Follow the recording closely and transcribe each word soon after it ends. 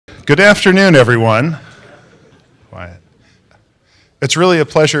Good afternoon, everyone. Quiet. It's really a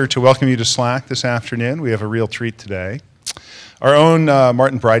pleasure to welcome you to SLAC this afternoon. We have a real treat today. Our own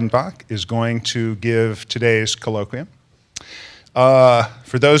Marty Breidenbach is going to give today's colloquium.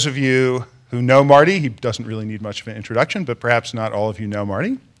 For those of you who know Marty, he doesn't really need much of an introduction, but perhaps not all of you know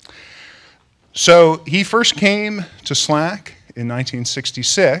Marty. So he first came to SLAC in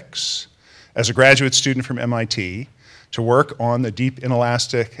 1966 as a graduate student from MIT to work on the deep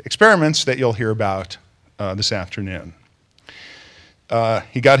inelastic experiments that you'll hear about this afternoon.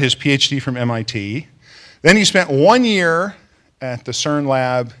 He got his PhD from MIT. Then he spent 1 year at the CERN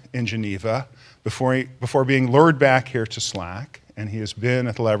lab in Geneva before being lured back here to SLAC, and he has been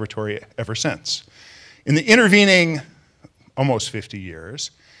at the laboratory ever since. In the intervening almost 50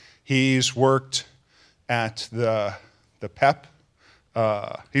 years, he's worked at the PEP.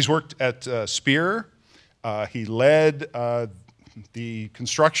 He's worked at SPEAR. He led the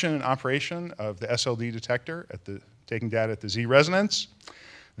construction and operation of the SLD detector taking data at the Z resonance.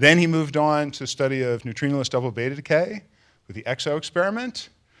 Then he moved on to study of neutrinoless double beta decay with the EXO experiment.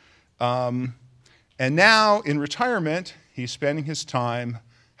 And now, in retirement, he's spending his time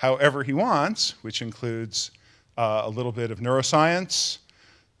however he wants, which includes a little bit of neuroscience,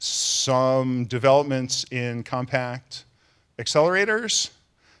 some developments in compact accelerators,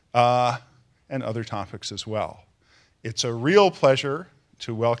 and other topics as well. It's a real pleasure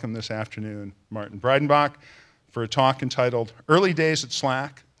to welcome this afternoon Marty Breidenbach for a talk entitled Early Days at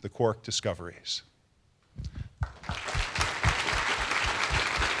SLAC, the Quark Discoveries.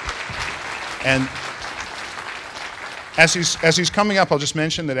 And as he's coming up, I'll just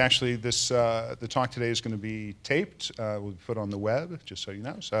mention that actually the talk today is going to be taped. Will be put on the web, just so you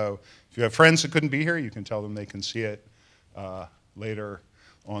know. So if you have friends that couldn't be here, you can tell them they can see it later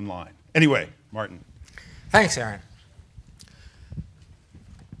online. Anyway, Martin. Thanks, Aaron.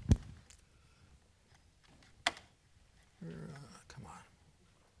 Come on.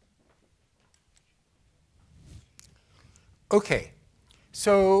 Okay,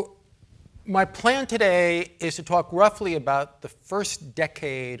 so my plan today is to talk roughly about the first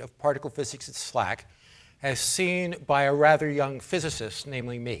decade of particle physics at SLAC as seen by a rather young physicist,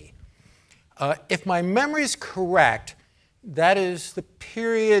 namely me. If my memory is correct, that is the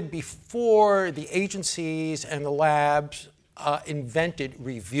period before the agencies and the labs invented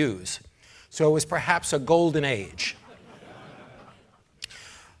reviews. So it was perhaps a golden age.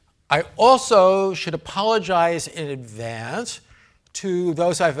 I also should apologize in advance to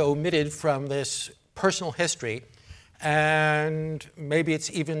those I've omitted from this personal history, and maybe it's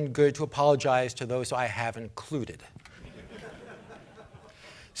even good to apologize to those I have included.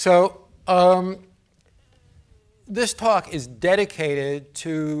 So this talk is dedicated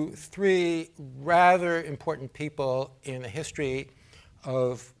to three rather important people in the history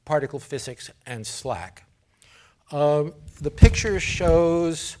of particle physics and SLAC. The picture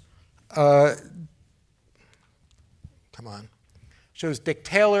shows, shows Dick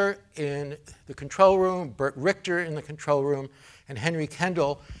Taylor in the control room, Bert Richter in the control room, and Henry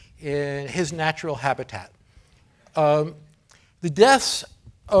Kendall in his natural habitat. The deaths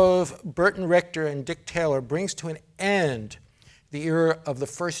of Burton Richter and Dick Taylor brings to an end the era of the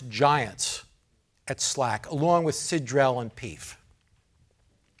first giants at SLAC, along with Sid Drell and Peef.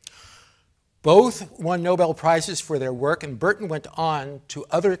 Both won Nobel Prizes for their work, and Burton went on to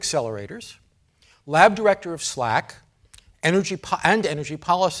other accelerators, lab director of SLAC, energy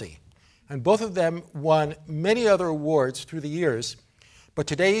policy. And both of them won many other awards through the years, but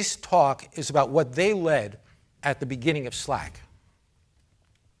today's talk is about what they led at the beginning of SLAC.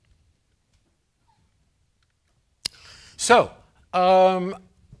 So,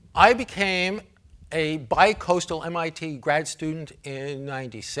 I became a bi-coastal MIT grad student in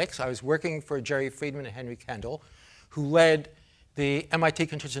 '96. I was working for Jerry Friedman and Henry Kendall, who led the MIT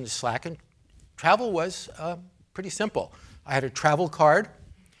contingent of SLAC, and travel was pretty simple. I had a travel card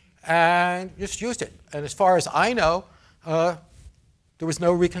and just used it. And as far as I know, there was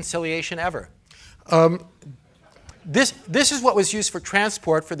no reconciliation ever. This is what was used for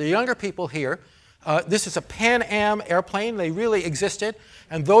transport for the younger people here. This is a Pan Am airplane. They really existed,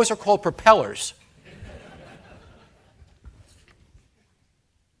 and those are called propellers.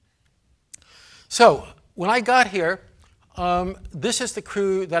 So when I got here, this is the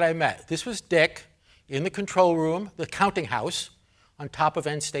crew that I met. This was Dick in the control room, the counting house, on top of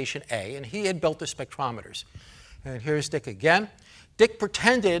End Station A, and he had built the spectrometers. And here's Dick again. Dick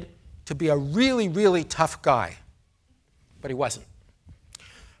pretended to be a really, really tough guy, but he wasn't.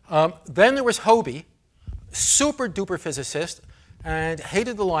 Then there was Hobie, super duper physicist, and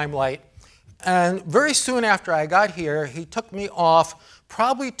hated the limelight. And very soon after I got here, he took me off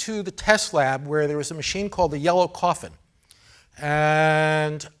probably to the test lab where there was a machine called the yellow coffin.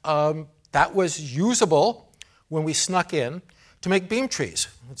 And that was usable when we snuck in to make beam trees.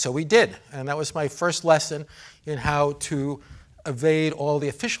 And so we did. And that was my first lesson in how to evade all the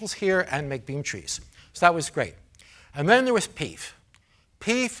officials here and make beam trees. So that was great. And then there was PEEF.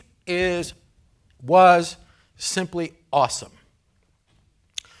 PEEF was simply awesome.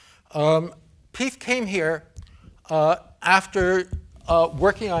 PEEF came here after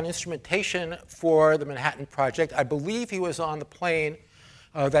working on instrumentation for the Manhattan Project. I believe he was on the plane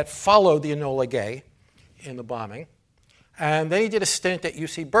that followed the Enola Gay in the bombing. And then he did a stint at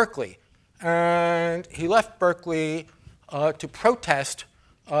UC Berkeley. And he left Berkeley to protest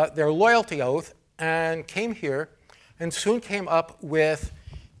their loyalty oath and came here and soon came up with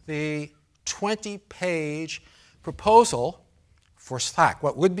the 20-page proposal for SLAC,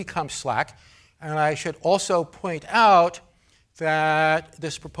 what would become SLAC. And I should also point out that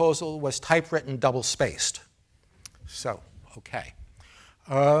this proposal was typewritten double-spaced. So, okay.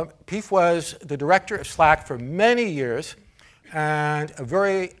 PEEF was the director of SLAC for many years and a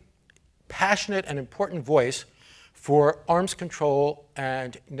very passionate and important voice for arms control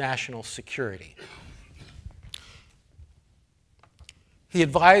and national security. He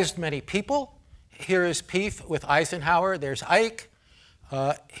advised many people. Here is PEEF with Eisenhower. There's Ike.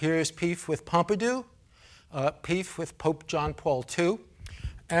 Here's PEEF with Pompidou. PEEF with Pope John Paul II.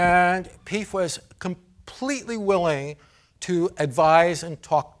 And PEEF was completely willing to advise and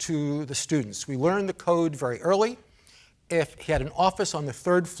talk to the students. We learned the code very early. If he had an office on the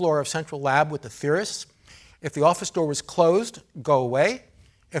 3rd floor of Central Lab with the theorists, if the office door was closed, go away.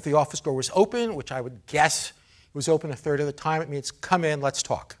 If the office door was open, which I would guess was open a third of the time, it means come in, let's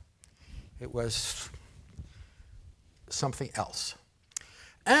talk. It was something else.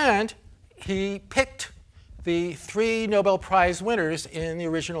 And he picked the 3 Nobel Prize winners in the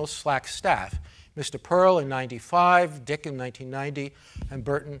original SLAC staff, Mr. Pearl in 95, Dick in 1990, and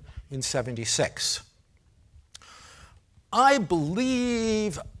Burton in 76. I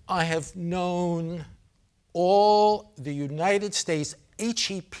believe I have known all the United States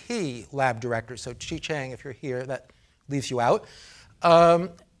HEP lab directors. So Chi Chang, if you're here, that leaves you out.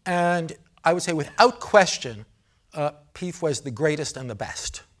 And I would say without question, PEEF was the greatest and the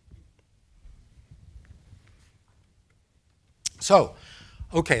best. So,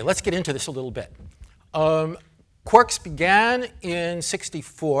 okay, let's get into this a little bit. Quarks began in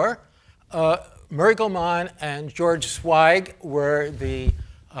 '64. Murray Gell-Mann and George Zweig were the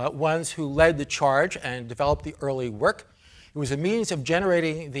ones who led the charge and developed the early work. It was a means of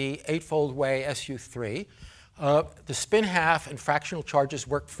generating the 8-fold way SU3. The spin half and fractional charges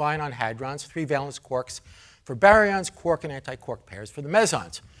worked fine on hadrons, 3 valence quarks for baryons, quark and anti-quark pairs for the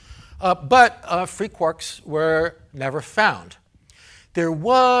mesons. But free quarks were never found. There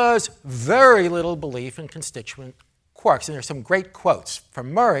was very little belief in constituent quarks, and there's some great quotes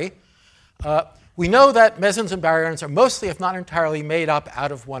from Murray. We know that mesons and baryons are mostly, if not entirely, made up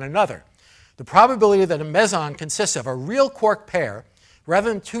out of one another. The probability that a meson consists of a real quark pair rather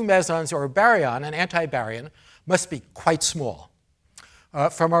than 2 mesons or a baryon, an anti-baryon, must be quite small.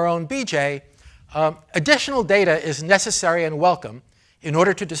 From our own BJ, additional data is necessary and welcome in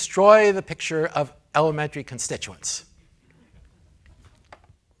order to destroy the picture of elementary constituents.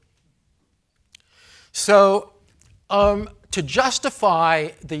 So to justify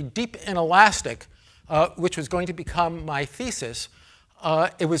the deep inelastic, which was going to become my thesis,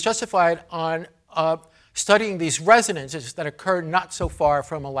 it was justified on studying these resonances that occur not so far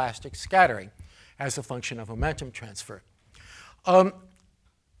from elastic scattering as a function of momentum transfer.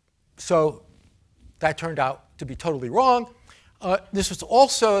 So that turned out to be totally wrong. This was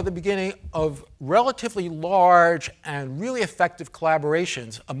also the beginning of relatively large and really effective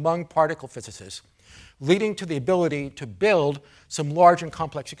collaborations among particle physicists, leading to the ability to build some large and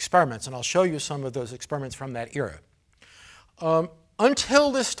complex experiments. And I'll show you some of those experiments from that era.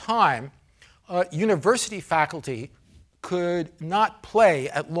 Until this time, university faculty could not play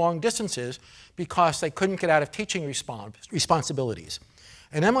at long distances because they couldn't get out of teaching responsibilities.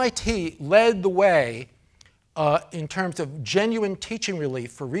 And MIT led the way in terms of genuine teaching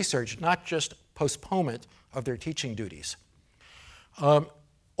relief for research, not just postponement of their teaching duties.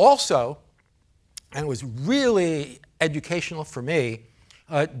 Also, and it was really educational for me,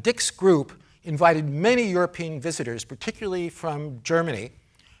 Dick's group invited many European visitors, particularly from Germany,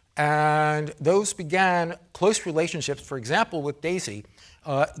 and those began close relationships, for example, with Daisy,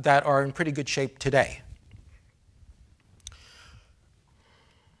 that are in pretty good shape today.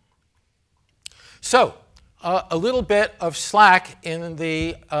 So, a little bit of SLAC in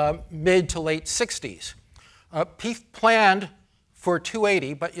the mid to late 60s. PEEF planned for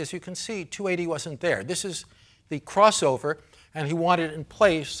 280, but as you can see, 280 wasn't there. This is the crossover, and he wanted it in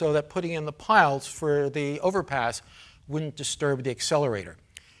place so that putting in the piles for the overpass wouldn't disturb the accelerator.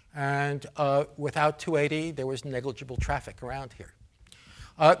 And without 280, there was negligible traffic around here.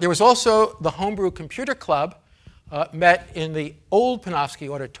 There was also the Homebrew Computer Club, met in the old Panofsky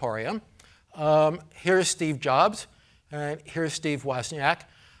Auditorium. Here's Steve Jobs, and here's Steve Wozniak,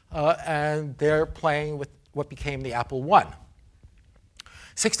 and they're playing with what became the Apple I.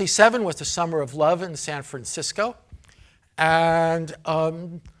 '67 was the Summer of Love in San Francisco, and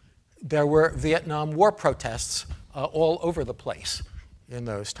there were Vietnam War protests all over the place in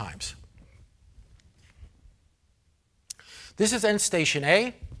those times. This is end station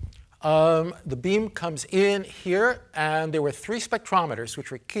A. The beam comes in here, and there were 3 spectrometers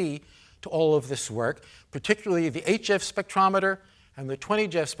which were key to all of this work, particularly the 8GeV spectrometer and the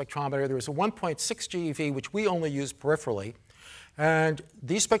 20GeV spectrometer. There was a 1.6 GeV, which we only use peripherally. And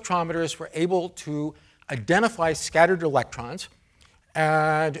these spectrometers were able to identify scattered electrons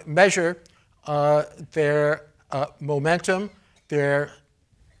and measure their momentum, their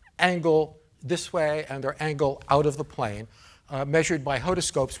angle this way, and their angle out of the plane, measured by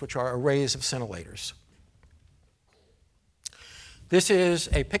hodoscopes, which are arrays of scintillators. This is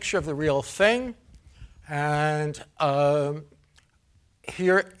a picture of the real thing, and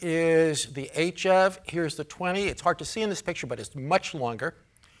here is the 8GeV, here's the 20. It's hard to see in this picture, but it's much longer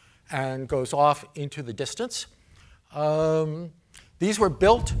and goes off into the distance. These were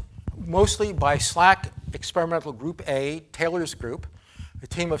built mostly by SLAC Experimental Group A, Taylor's group, a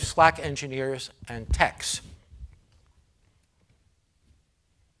team of SLAC engineers and techs.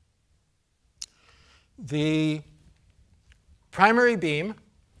 The primary beam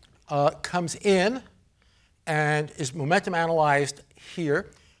comes in and is momentum analyzed here.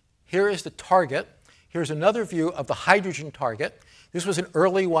 Here is the target. Here's another view of the hydrogen target. This was an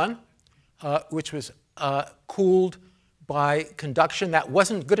early one, which was cooled by conduction. That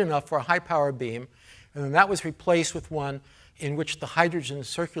wasn't good enough for a high-power beam. And then that was replaced with one in which the hydrogen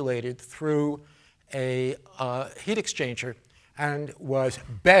circulated through a heat exchanger and was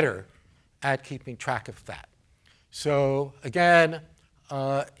better at keeping track of that. So again,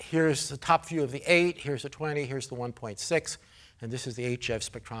 here's the top view of the 8, here's the 20, here's the 1.6, and this is the 8GeV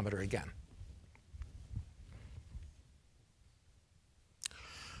spectrometer again.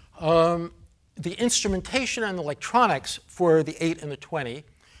 The instrumentation and electronics for the 8 and the 20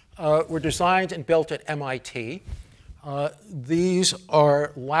 were designed and built at MIT. These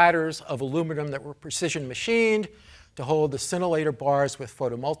are ladders of aluminum that were precision machined to hold the scintillator bars with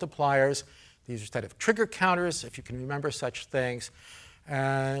photomultipliers. These are a set of trigger counters, if you can remember such things.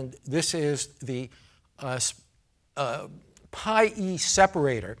 And this is the pi-e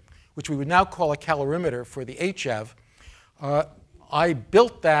separator, which we would now call a calorimeter for the 8GeV. I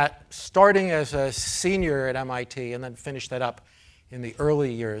built that starting as a senior at MIT and then finished that up in the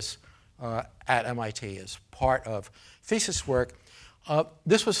early years at MIT as part of thesis work.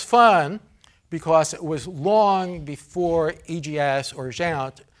 This was fun because it was long before EGS or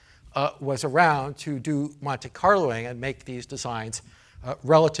Géant was around to do Monte Carloing and make these designs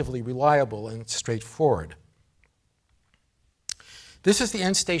relatively reliable and straightforward. This is the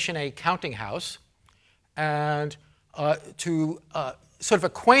end station A counting house. And to sort of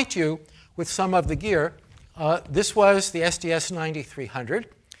acquaint you with some of the gear, this was the SDS 9300.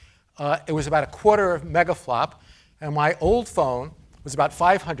 It was about 1/4 megaflop, and my old phone was about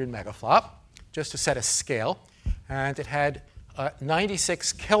 500 megaflop, just to set a scale. And it had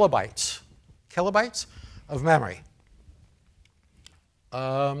 96 kilobytes of memory.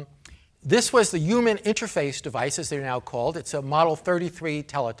 This was the human interface device, as they're now called. It's a Model 33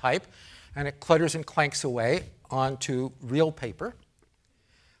 teletype, and it clutters and clanks away onto real paper.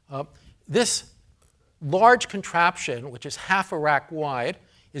 This large contraption, which is half a rack wide,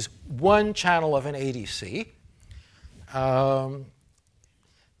 is one channel of an ADC.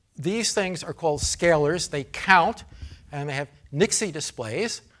 These things are called scalers. They count, and they have Nixie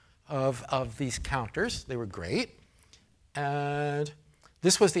displays of these counters. They were great. And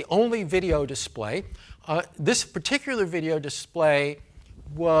this was the only video display. This particular video display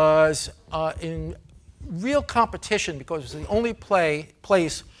was in real competition because it was the only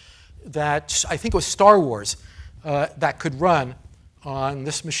place that I think it was Star Wars that could run on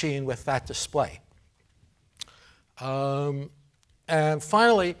this machine with that display. And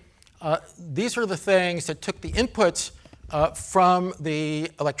finally, these are the things that took the inputs from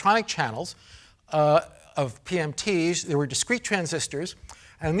the electronic channels of PMTs. There were discrete transistors,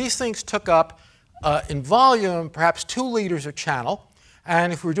 and these things took up, in volume, perhaps 2 liters a channel.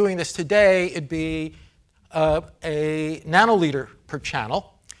 And if we were doing this today, it'd be a nanoliter per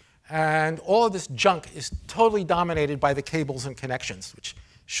channel. And all of this junk is totally dominated by the cables and connections, which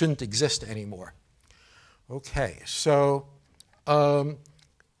shouldn't exist anymore. OK, so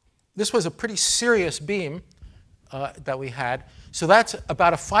this was a pretty serious beam that we had. So that's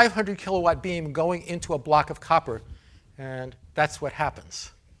about a 500 kilowatt beam going into a block of copper. And that's what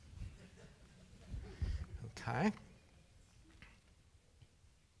happens. OK.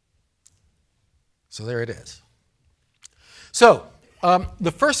 So there it is. So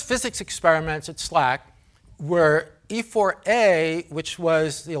the first physics experiments at SLAC were E4A, which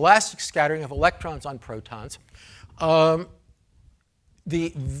was the elastic scattering of electrons on protons.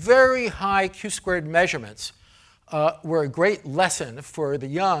 The very high Q-squared measurements were a great lesson for the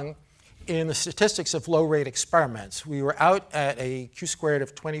young in the statistics of low-rate experiments. We were out at a Q-squared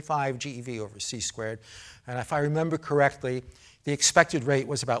of 25 GeV over C squared. And if I remember correctly, the expected rate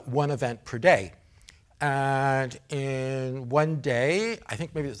was about 1 event per day. And in one day, I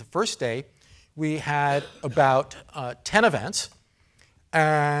think maybe it was the first day, we had about 10 events.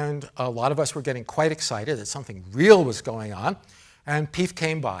 And a lot of us were getting quite excited that something real was going on. And Peef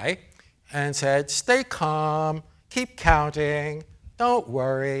came by and said, stay calm, keep counting, don't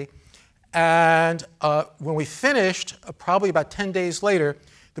worry. And when we finished, probably about 10 days later,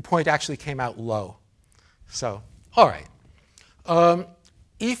 the point actually came out low. So, all right.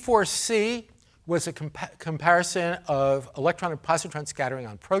 E4C was a comparison of electron and positron scattering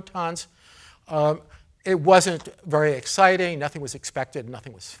on protons. It wasn't very exciting. Nothing was expected.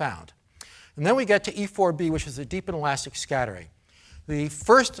 Nothing was found. And then we get to E4B, which is the deep and elastic scattering. The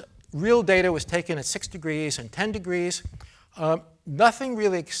first real data was taken at 6 degrees and 10 degrees. Nothing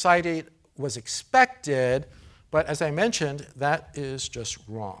really exciting was expected, but as I mentioned, that is just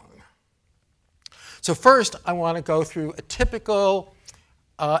wrong. So first, I want to go through a typical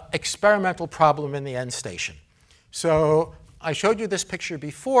experimental problem in the end station. So I showed you this picture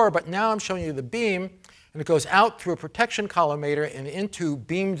before, but now I'm showing you the beam, and it goes out through a protection collimator and into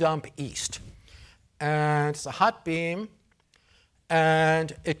beam dump east. And it's a hot beam,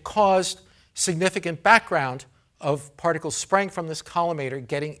 and it caused significant background of particles spraying from this collimator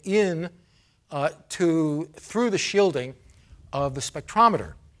getting in through the shielding of the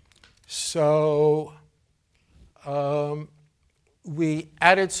spectrometer. So we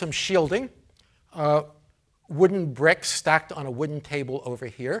added some shielding, wooden bricks stacked on a wooden table over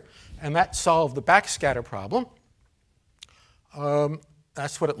here, and that solved the backscatter problem.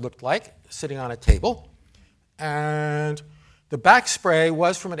 That's what it looked like, sitting on a table. And the back spray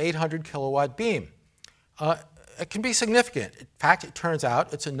was from an 800 kilowatt beam. It can be significant. In fact, it turns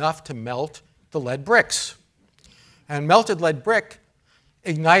out it's enough to melt the lead bricks. And melted lead brick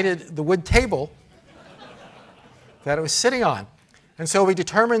ignited the wood table that it was sitting on. And so we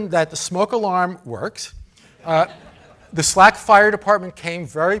determined that the smoke alarm works. The SLAC fire department came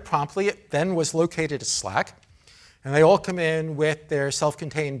very promptly. It then was located at SLAC. And they all come in with their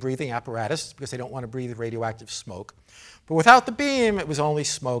self-contained breathing apparatus because they don't want to breathe radioactive smoke. But without the beam, it was only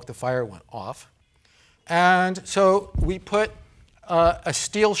smoke. The fire went off. And so we put a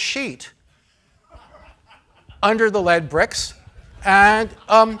steel sheet under the lead bricks. And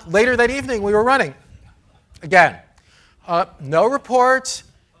later that evening, we were running. Again, no reports,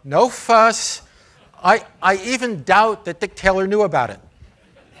 no fuss. I even doubt that Dick Taylor knew about it.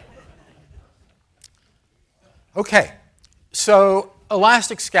 OK, so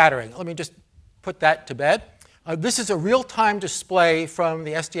elastic scattering. Let me just put that to bed. This is a real-time display from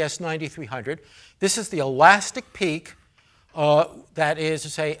the SDS 9300. This is the elastic peak. That is to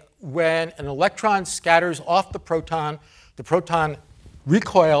say, when an electron scatters off the proton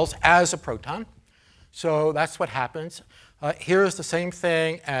recoils as a proton. So that's what happens. Here is the same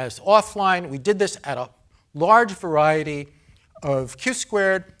thing as offline. We did this at a large variety of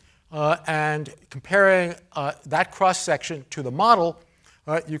Q-squared. And comparing that cross-section to the model,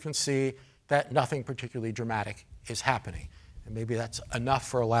 you can see that nothing particularly dramatic is happening. And maybe that's enough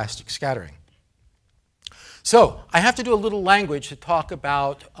for elastic scattering. So I have to do a little language to talk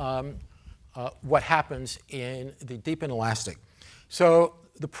about what happens in the deep and elastic. So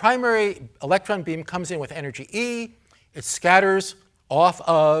the primary electron beam comes in with energy E. It scatters off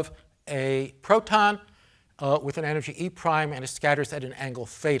of a proton with an energy E prime, and it scatters at an angle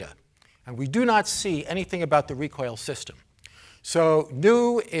theta. And we do not see anything about the recoil system. So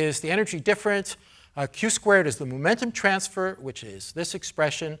nu is the energy difference. Q squared is the momentum transfer, which is this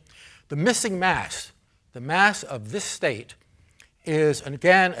expression. The missing mass, the mass of this state, is,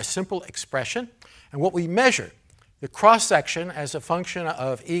 again, a simple expression. And what we measure, the cross-section as a function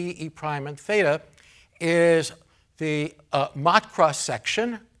of E, E prime, and theta, is the Mott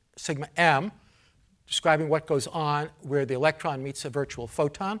cross-section, sigma m, describing what goes on where the electron meets a virtual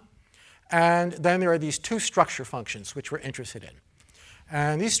photon. And then there are these two structure functions which we're interested in.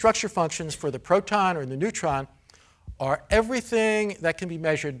 And these structure functions for the proton or the neutron are everything that can be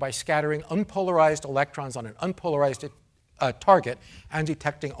measured by scattering unpolarized electrons on an unpolarized target and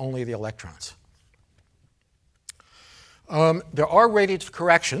detecting only the electrons. There are radiative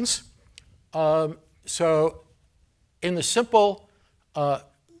corrections. So in the simple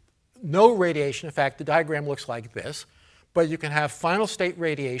no radiation effect, the diagram looks like this. But you can have final state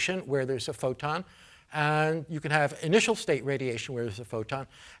radiation where there's a photon, and you can have initial state radiation where there's a photon.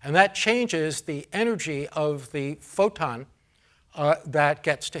 And that changes the energy of the photon that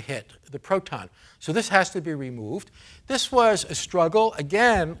gets to hit the proton. So this has to be removed. This was a struggle,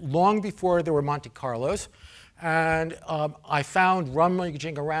 again, long before there were Monte Carlos. And I found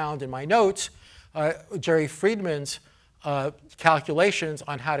rummaging around in my notes Jerry Friedman's calculations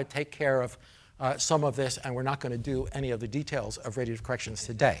on how to take care of some of this, and we're not going to do any of the details of radiative corrections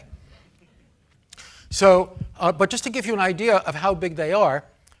today. So, but just to give you an idea of how big they are,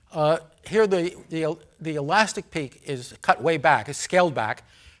 here the elastic peak is cut way back, it's scaled back,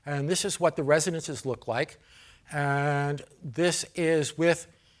 and this is what the resonances look like. And this is with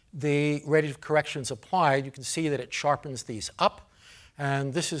the radiative corrections applied. You can see that it sharpens these up,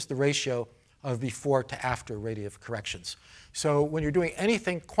 and this is the ratio of before to after radiative corrections. So when you're doing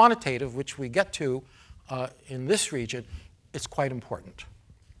anything quantitative, which we get to in this region, it's quite important.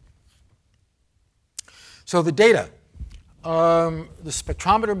 So the data. The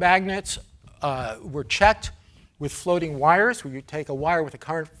spectrometer magnets were checked with floating wires, where you take a wire with a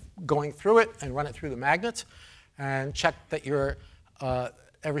current going through it and run it through the magnets, and check that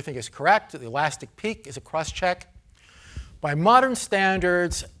everything is correct. The elastic peak is a cross-check. By modern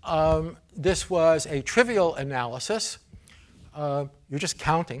standards, this was a trivial analysis. You're just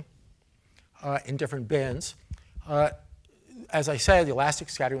counting in different bins. As I said, the elastic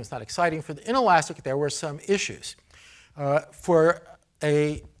scattering was not exciting. For the inelastic, there were some issues. For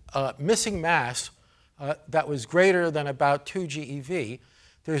a missing mass that was greater than about 2 GeV,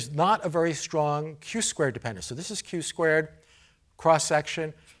 there's not a very strong q-squared dependence. So this is q-squared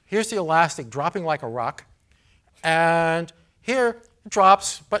cross-section. Here's the elastic dropping like a rock. And here it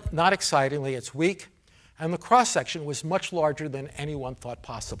drops, but not excitingly. It's weak. And the cross-section was much larger than anyone thought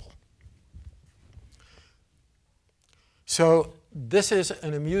possible. So this is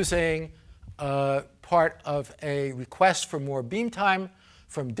an amusing part of a request for more beam time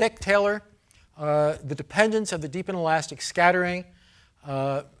from Dick Taylor. The dependence of the deep inelastic scattering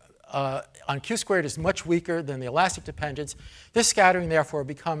on q-squared is much weaker than the elastic dependence. This scattering, therefore,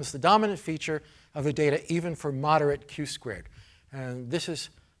 becomes the dominant feature of the data even for moderate q-squared. And this is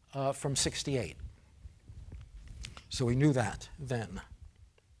from 68. So we knew that then.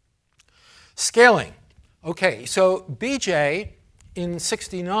 Scaling. OK, so BJ in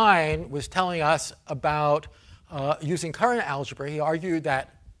 69 was telling us about using current algebra. He argued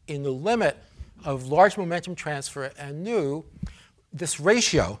that in the limit of large momentum transfer and nu, this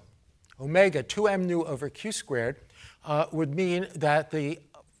ratio, omega 2m nu over q squared, would mean that the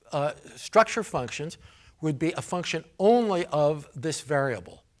structure functions would be a function only of this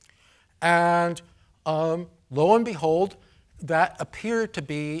variable. And lo and behold, that appeared to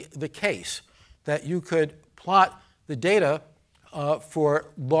be the case, that you could plot the data for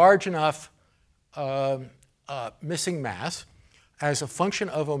large enough missing mass as a function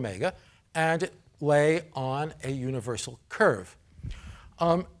of omega and lay on a universal curve.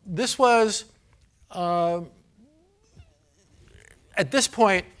 This was, at this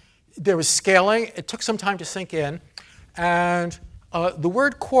point, there was scaling. It took some time to sink in. And the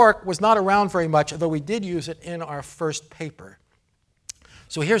word quark was not around very much, although we did use it in our first paper.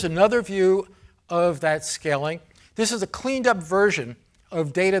 So here's another view of that scaling. This is a cleaned up version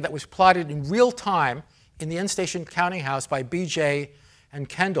of data that was plotted in real time in the end station counting house by BJ and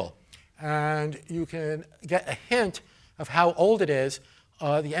Kendall. And you can get a hint of how old it is.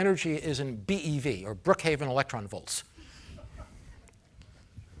 The energy is in BeV, or Brookhaven electron volts.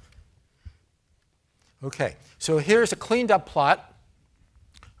 OK, so here's a cleaned up plot.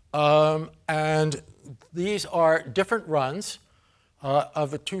 And these are different runs of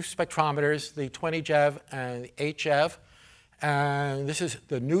the two spectrometers, the 20 JeV and the 8 JeV. And this is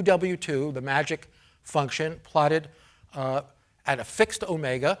the new W2, the magic function, plotted at a fixed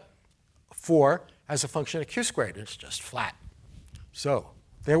omega 4 as a function of q squared. It's just flat. So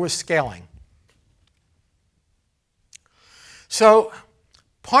there was scaling. So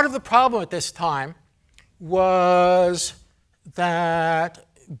part of the problem at this time was that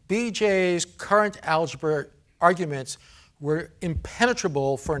BJ's current algebra arguments were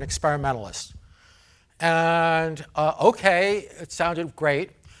impenetrable for an experimentalist. And OK, it sounded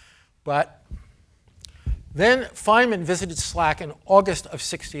great. But then Feynman visited SLAC in August of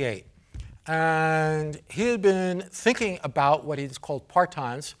 '68. And he had been thinking about what he's called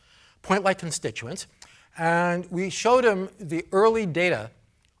partons, point-like constituents. And we showed him the early data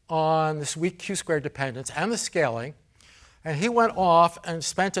on this weak Q-squared dependence and the scaling. And he went off and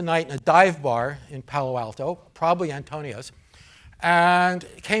spent a night in a dive bar in Palo Alto, probably Antonio's, and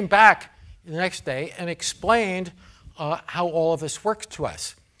came back the next day and explained how all of this works to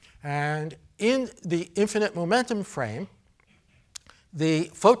us. And in the infinite momentum frame,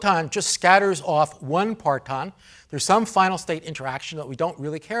 the photon just scatters off one parton. There's some final state interaction that we don't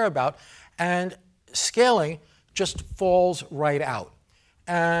really care about. And scaling just falls right out.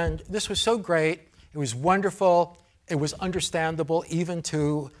 And this was so great. It was wonderful. It was understandable even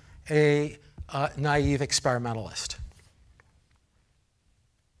to a naive experimentalist.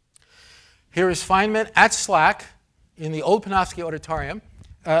 Here is Feynman at SLAC in the old Panofsky Auditorium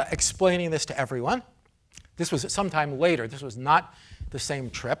explaining this to everyone. This was sometime later. This was not the same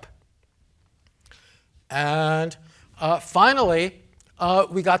trip. And finally,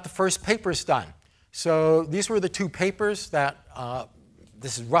 we got the first papers done. So these were the two papers that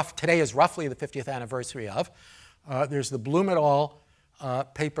today is roughly the 50th anniversary of. There's the Bloom et al.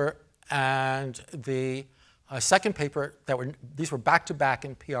 Paper and the second paper these were back-to-back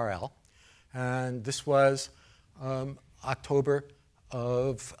in PRL. And this was October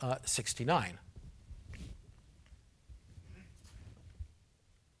of '69.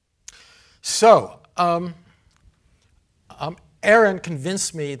 So Aaron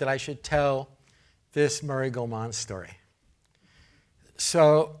convinced me that I should tell this Murray-Gell-Mann story.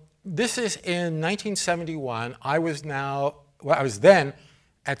 So this is in 1971. I was then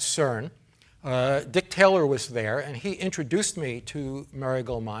at CERN. Dick Taylor was there, and he introduced me to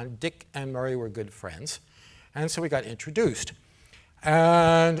Murray-Gell-Mann. Dick and Murray were good friends, and so we got introduced.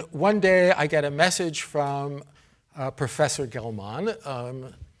 And one day I get a message from Professor Gell-Mann,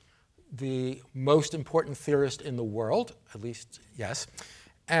 the most important theorist in the world, at least, yes.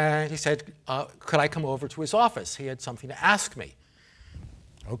 And he said, could I come over to his office? He had something to ask me.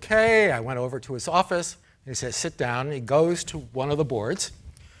 OK, I went over to his office. And he says, sit down. And he goes to one of the boards.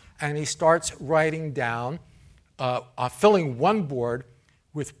 And he starts writing down, filling one board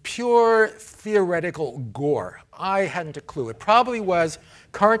with pure theoretical gore. I hadn't a clue. It probably was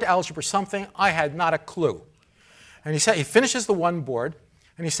current algebra something. I had not a clue. And he finishes the one board.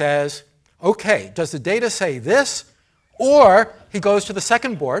 And he says, OK, does the data say this? Or he goes to the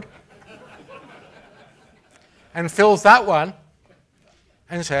second board and fills that one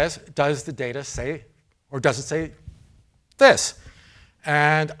and says, does the data say, or does it say this?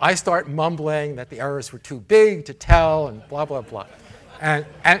 And I start mumbling that the errors were too big to tell and blah, blah, blah. And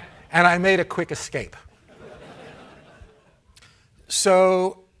I made a quick escape.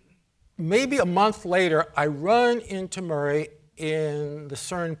 So maybe a month later, I run into Murray in the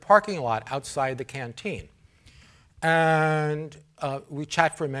CERN parking lot outside the canteen. And we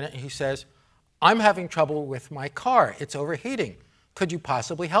chat for a minute, and he says, I'm having trouble with my car. It's overheating. Could you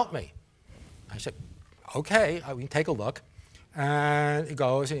possibly help me? I said, OK, we can take a look. And he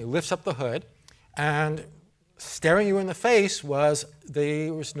goes, and he lifts up the hood. And staring you in the face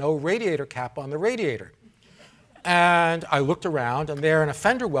there was no radiator cap on the radiator. And I looked around, and there in a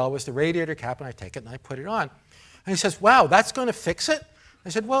fender well was the radiator cap, and I take it, and I put it on. And he says, wow, that's going to fix it? I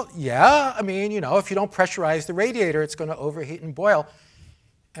said, well, yeah. I mean, if you don't pressurize the radiator, it's going to overheat and boil.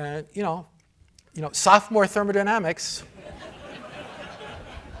 And, sophomore thermodynamics.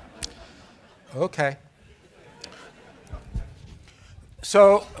 OK.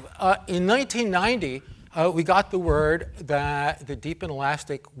 So in 1990, we got the word that the deep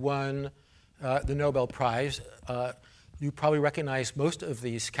inelastic won the Nobel Prize. You probably recognize most of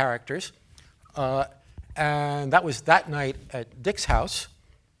these characters. And that was that night at Dick's house.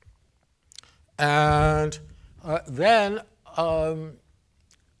 And then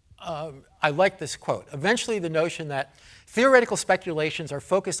I like this quote. Eventually, the notion that theoretical speculations are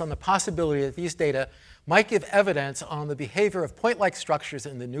focused on the possibility that these data might give evidence on the behavior of point-like structures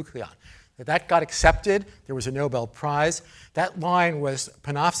in the nucleon. That got accepted. There was a Nobel Prize. That line was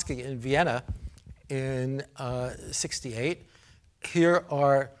Panofsky in Vienna in '68. Here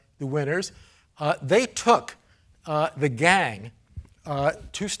are the winners. They took the gang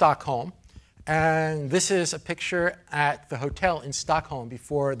to Stockholm. And this is a picture at the hotel in Stockholm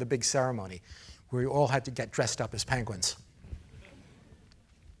before the big ceremony, where we all had to get dressed up as penguins.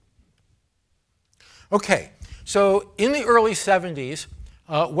 OK, so in the early '70s,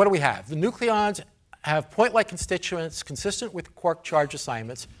 what do we have? The nucleons have point-like constituents consistent with quark charge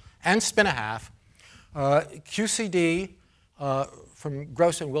assignments and spin a half. QCD from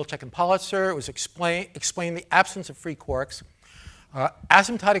Gross and Wilczek and Politzer was explain the absence of free quarks.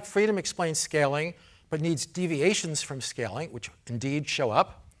 Asymptotic freedom explains scaling, but needs deviations from scaling, which indeed show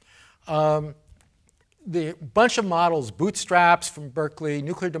up. The bunch of models, bootstraps from Berkeley,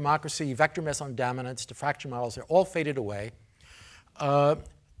 nuclear democracy, vector meson dominance, diffraction models, they're all faded away.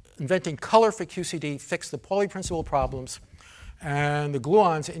 Inventing color for QCD fixed the Pauli principle problems, and the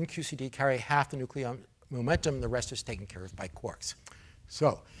gluons in QCD carry half the nucleon momentum. The rest is taken care of by quarks.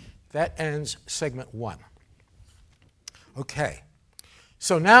 So that ends segment 1. OK.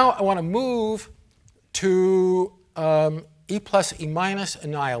 So now I want to move to E plus E minus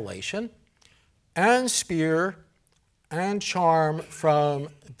annihilation and Spear and Charm from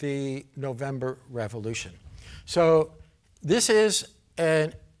the November Revolution. So this is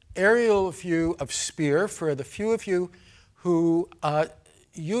an aerial view of Spear. For the few of you who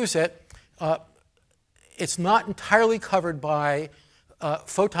use it, it's not entirely covered by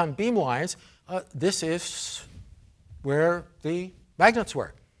photon beam lines. This is where the magnets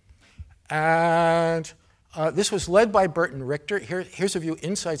were. And this was led by Burton Richter. Here's a view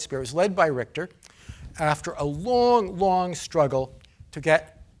inside Spear. It was led by Richter after a long, long struggle to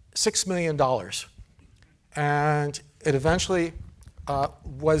get $6 million. And it eventually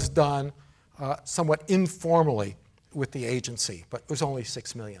was done somewhat informally with the agency, but it was only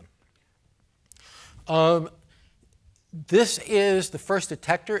 $6 million. This is the first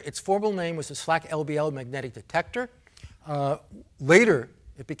detector. Its formal name was the SLAC LBL magnetic detector. Later,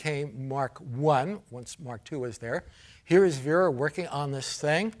 it became Mark I, once Mark II was there. Here is Vera working on this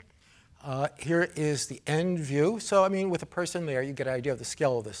thing. Here is the end view. So, I mean, with a person there, you get an idea of the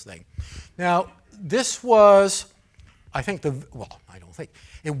scale of this thing. Now, this was, I think,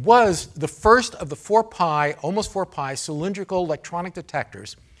 it was the first of the 4 pi, almost 4 pi, cylindrical electronic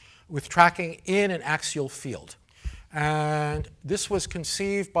detectors with tracking in an axial field. And this was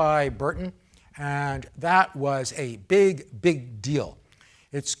conceived by Burton, and that was a big, big deal.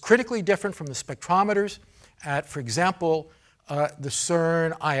 It's critically different from the spectrometers at, for example, the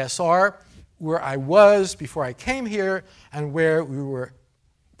CERN ISR, where I was before I came here, and where we were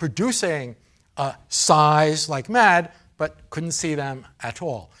producing size like mad, but couldn't see them at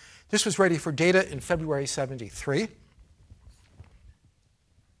all. This was ready for data in February '73.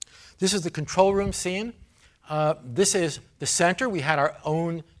 This is the control room scene. This is the center. We had our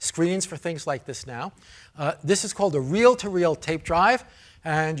own screens for things like this now. This is called a reel-to-reel tape drive,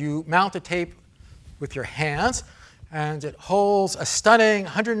 and you mount the tape with your hands, and it holds a stunning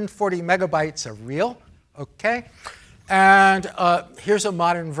 140 megabytes of reel. Okay, and here's a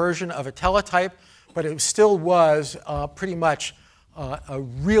modern version of a teletype, but it still was pretty much a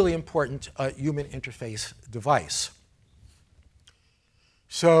really important human interface device.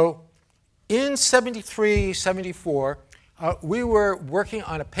 So in '73, '74, we were working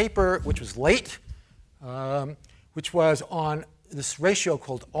on a paper which was late, which was on this ratio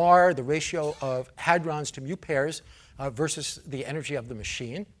called R, the ratio of hadrons to mu pairs versus the energy of the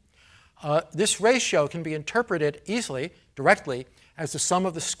machine. This ratio can be interpreted easily, directly, as the sum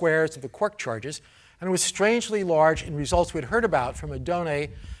of the squares of the quark charges, and it was strangely large in results we'd heard about from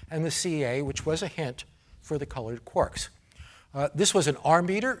Adone and the CEA, which was a hint for the colored quarks. This was an R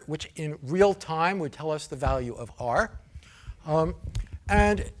meter, which in real time would tell us the value of R.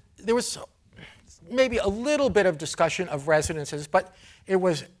 And there was maybe a little bit of discussion of resonances, but it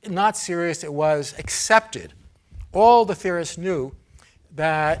was not serious. It was accepted. All the theorists knew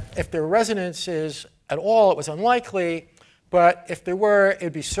that if there were resonances at all, it was unlikely. But if there were, it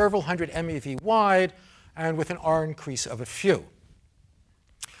would be several hundred MeV wide and with an R increase of a few.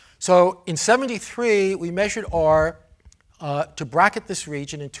 So in '73, we measured R to bracket this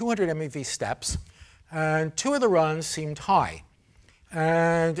region in 200 MeV steps, and 2 of the runs seemed high.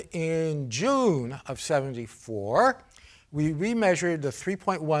 And in June of '74, we remeasured the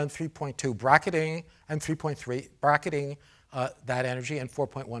 3.1, 3.2 bracketing, and 3.3 bracketing that energy, and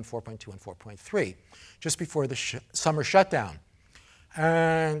 4.1, 4.2, and 4.3, just before the summer shutdown.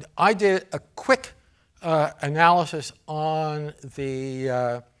 And I did a quick analysis on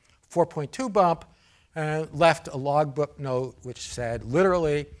the 4.2 bump, and left a logbook note which said,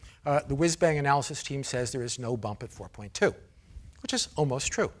 literally, the whiz-bang analysis team says there is no bump at 4.2, which is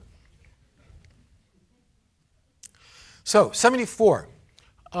almost true. So, '74,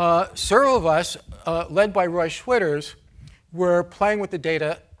 several of us, led by Roy Schwitters, were playing with the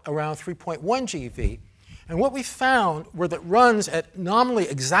data around 3.1 GeV. And what we found were that runs at nominally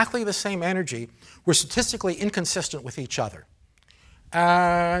exactly the same energy were statistically inconsistent with each other.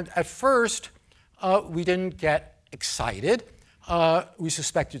 And at first, we didn't get excited. We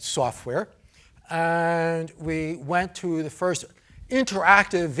suspected software. and we went to the first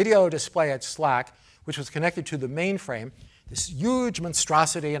interactive video display at SLAC, which was connected to the mainframe, this huge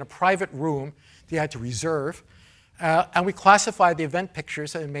monstrosity in a private room that you had to reserve. And we classified the event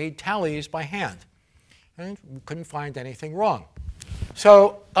pictures and made tallies by hand. And we couldn't find anything wrong.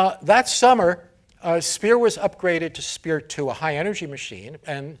 So that summer, Spear was upgraded to Spear 2, a high-energy machine,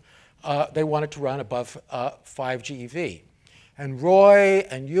 and they wanted to run above 5 GeV. And Roy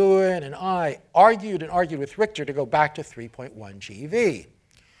and Ewan and I argued with Richter to go back to 3.1 GeV.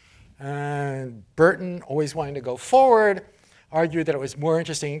 And Burton, always wanting to go forward, argued that it was more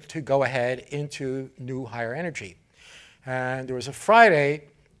interesting to go ahead into new higher energy. And there was a Friday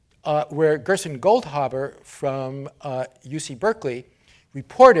where Gerson Goldhaber from UC Berkeley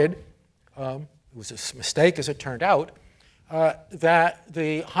reported, it was a mistake as it turned out, that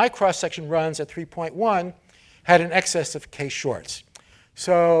the high cross-section runs at 3.1 had an excess of K shorts.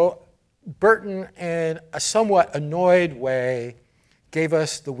 So Burton, in a somewhat annoyed way, gave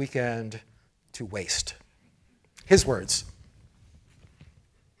us the weekend to waste. His words.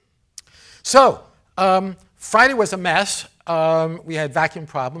 So Friday was a mess. We had vacuum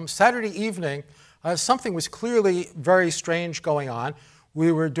problems. Saturday evening, something was clearly very strange going on.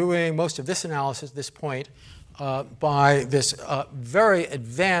 We were doing most of this analysis at this point by this very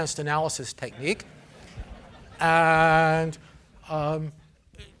advanced analysis technique. And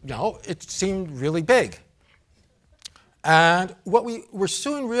it seemed really big. And what we were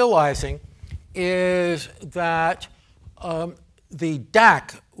soon realizing is that the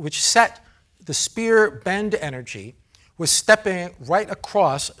DAC, which set the Spear bend energy, was stepping right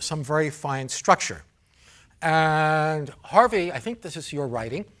across some very fine structure. And Harvey, I think this is your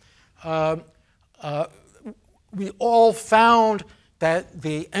writing, we all found that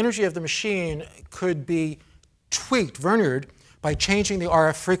the energy of the machine could be tweaked, verniered, by changing the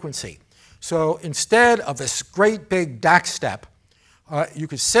RF frequency. So instead of this great big DAC step, you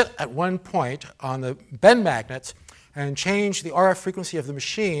could sit at one point on the bend magnets and change the RF frequency of the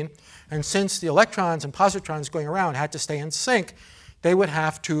machine. And since the electrons and positrons going around had to stay in sync, they would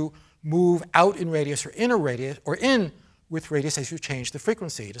have to move out in radius or in a radius, or in with radius as you change the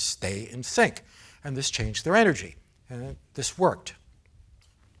frequency to stay in sync. And this changed their energy. And this worked.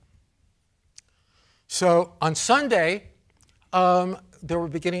 So on Sunday, there were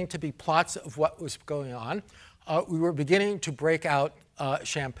beginning to be plots of what was going on. We were beginning to break out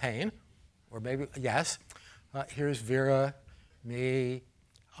champagne, or maybe, yes. Here's Vera, me,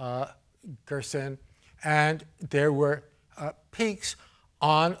 Gerson, and there were peaks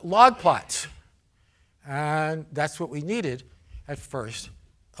on log plots. And that's what we needed at first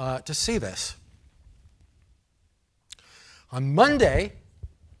to see this. On Monday,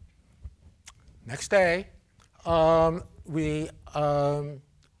 next day, we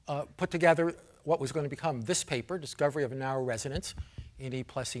put together what was going to become this paper, Discovery of a Narrow Resonance in E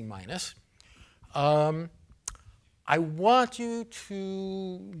plus E minus. I want you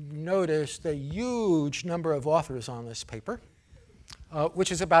to notice the huge number of authors on this paper,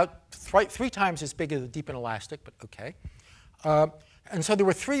 which is about three times as big as the deep and elastic, but OK. And so there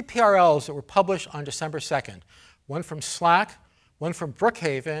were 3 PRLs that were published on December 2nd. One from SLAC, one from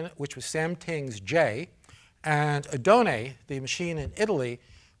Brookhaven, which was Sam Ting's J, and Adone, the machine in Italy,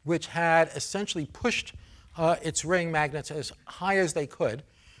 which had essentially pushed its ring magnets as high as they could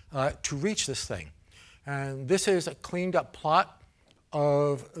to reach this thing. And this is a cleaned up plot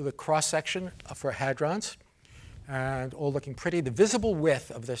of the cross-section for hadrons, and all looking pretty. The visible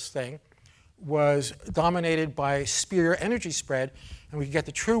width of this thing was dominated by Spear energy spread, and we could get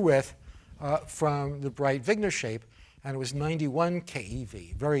the true width from the bright Wigner shape, and it was 91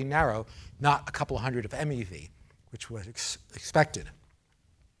 keV, very narrow, not a couple hundred of MeV, which was expected.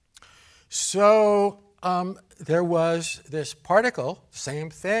 So there was this particle,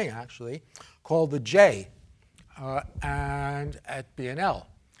 same thing actually, called the J, and at BNL.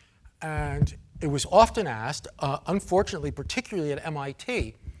 And it was often asked, unfortunately, particularly at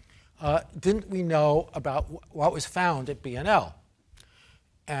MIT, didn't we know about what was found at BNL?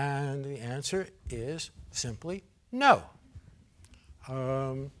 And the answer is simply no.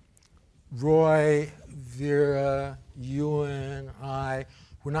 Roy, Vera, Ewan, I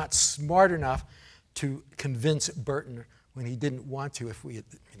were not smart enough to convince Burton when he didn't want to if we had,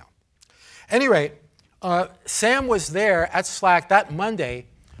 At any rate, Sam was there at SLAC that Monday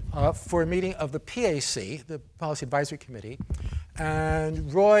for a meeting of the PAC, the Policy Advisory Committee,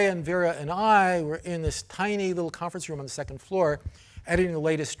 and Roy and Vera and I were in this tiny little conference room on the 2nd floor editing the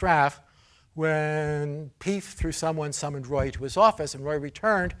latest draft when Peef, through someone, summoned Roy to his office, and Roy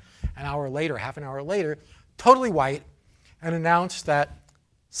returned an hour later, half an hour later, totally white, and announced that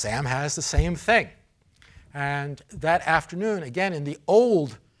Sam has the same thing. And that afternoon, again in the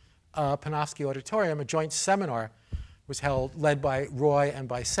old Panofsky Auditorium, a joint seminar was held, led by Roy and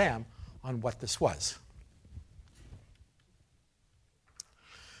by Sam, on what this was.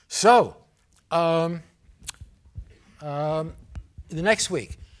 So, the next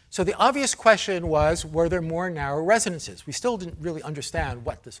week. So the obvious question was, were there more narrow resonances? We still didn't really understand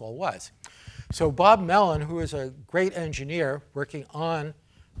what this all was. So Bob Mellon, who is a great engineer working on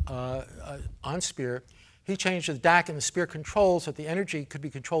SPEAR, he changed the DAC and the SPEAR controls so that the energy could be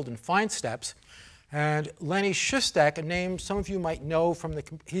controlled in fine steps. And Lenny Shustak, a name some of you might know from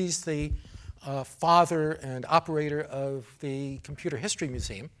he's the father and operator of the Computer History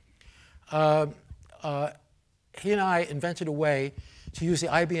Museum. He and I invented a way to use the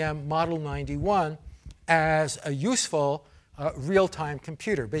IBM Model 91 as a useful real-time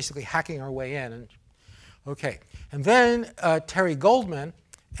computer, basically hacking our way in. And then Terry Goldman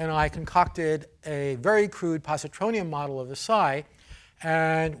and I concocted a very crude positronium model of the psi,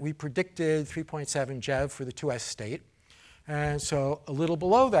 and we predicted 3.7 JeV for the 2s state. And so a little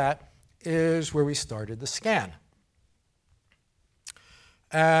below that is where we started the scan.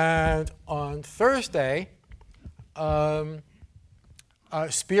 And on Thursday,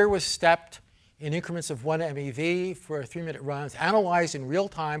 SPEAR was stepped in increments of 1 MeV for 3-minute runs, analyzed in real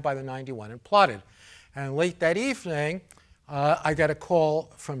time by the 91 and plotted. And late that evening, I got a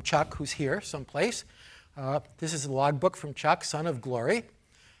call from Chuck, who's here someplace. This is a logbook from Chuck, son of Glory.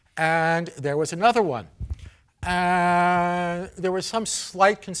 And there was another one. And there was some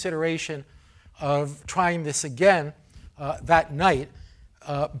slight consideration of trying this again that night,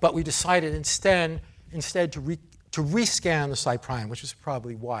 but we decided instead to rescan the psi prime, which was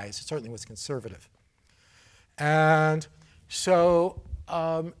probably wise. It certainly was conservative. And so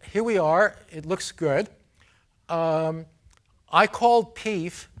here we are. It looks good. I called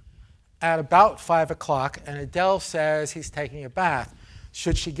Peef at about 5 o'clock, and Adele says he's taking a bath.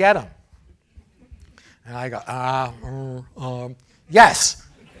 Should she get him? And I go, yes.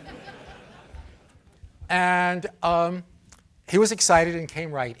 And he was excited and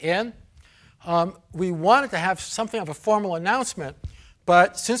came right in. We wanted to have something of a formal announcement,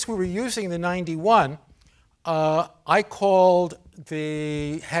 but since we were using the 91, I called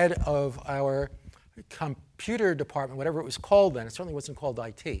the head of our computer department, whatever it was called then. It certainly wasn't called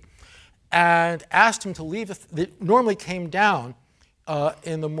IT, and asked him to leave. It normally came down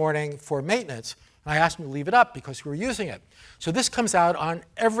in the morning for maintenance. And I asked him to leave it up because we were using it. So this comes out on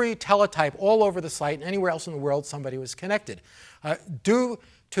every teletype all over the site, and anywhere else in the world somebody was connected. Due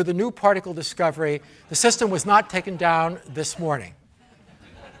to the new particle discovery, the system was not taken down this morning.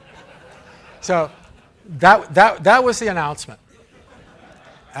 So that was the announcement.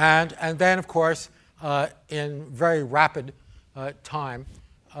 And then, of course, in very rapid time,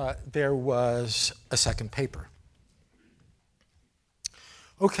 there was a second paper.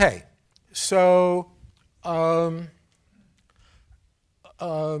 OK, so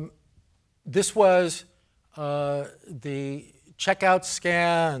this was the checkout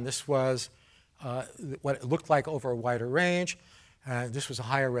scan. This was what it looked like over a wider range. This was a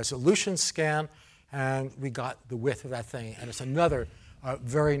higher resolution scan. And we got the width of that thing. And it's another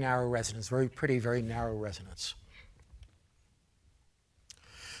very narrow resonance, very pretty, very narrow resonance.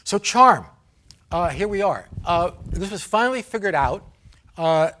 So charm, here we are. This was finally figured out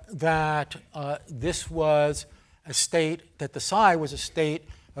that this was a state, that the psi was a state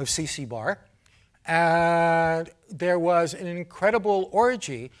of CC bar. And there was an incredible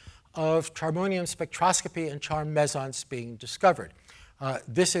orgy of charmonium spectroscopy and charm mesons being discovered.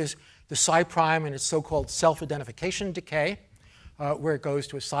 This is the psi prime and its so-called self-identification decay, where it goes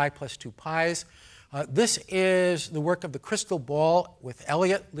to a psi plus 2 pi's. This is the work of the crystal ball with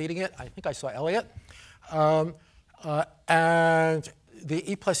Elliott leading it. I think I saw Elliott. And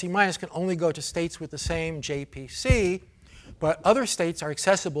the E plus E minus can only go to states with the same JPC, but other states are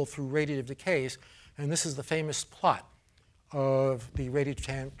accessible through radiative decays. And this is the famous plot of the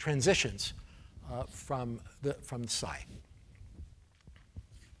radiative transitions from the psi.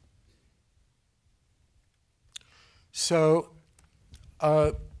 So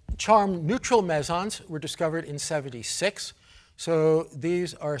charm neutral mesons were discovered in '76. So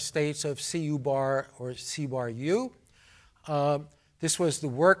these are states of CU bar or C bar U. This was the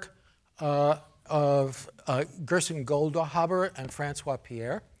work of Gerson Goldhaber and Francois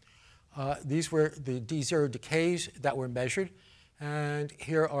Pierre. These were the D0 decays that were measured. And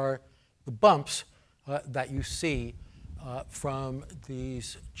here are the bumps that you see from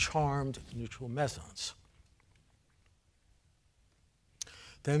these charmed neutral mesons.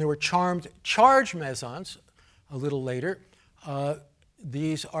 Then there were charmed charge mesons a little later.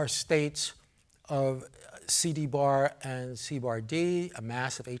 These are states of CD bar and C bar D, a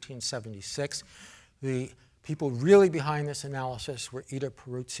mass of 1876. The people really behind this analysis were Ida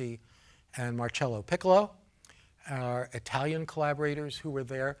Peruzzi and Marcello Piccolo, our Italian collaborators who were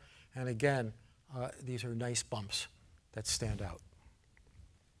there. And again, these are nice bumps that stand out.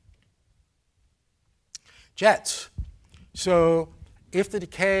 Jets. So if the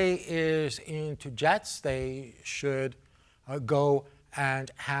decay is into jets, they should go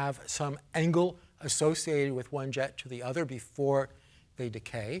and have some angle associated with one jet to the other before they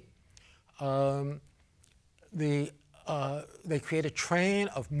decay. They create a train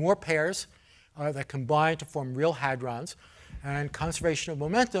of more pairs that combine to form real hadrons, and conservation of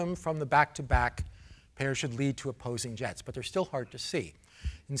momentum from the back-to-back pairs should lead to opposing jets, but they're still hard to see.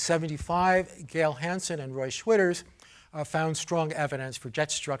 In '75, Gail Hansen and Roy Schwitters found strong evidence for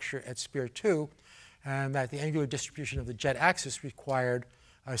jet structure at Spear 2, and that the angular distribution of the jet axis required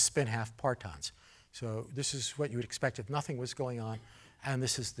spin-half partons. So this is what you would expect if nothing was going on, and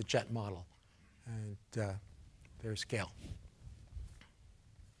this is the jet model. And there's Gail.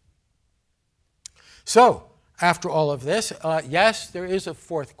 So after all of this, yes, there is a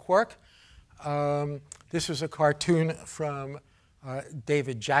fourth quark. This was a cartoon from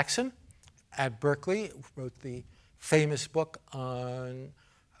David Jackson at Berkeley, who wrote the famous book on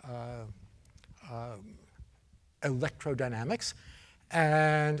electrodynamics.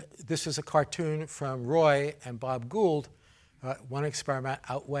 And this is a cartoon from Roy and Bob Gould, one experiment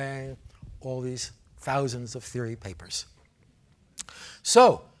outweighing all these thousands of theory papers.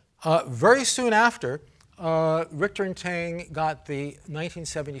 So very soon after, Richter and Tang got the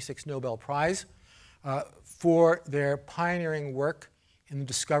 1976 Nobel Prize for their pioneering work in the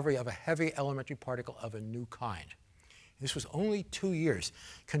discovery of a heavy elementary particle of a new kind. This was only 2 years.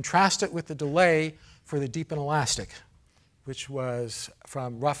 Contrast it with the delay for the deep inelastic, which was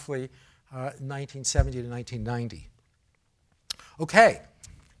from roughly 1970 to 1990. Okay,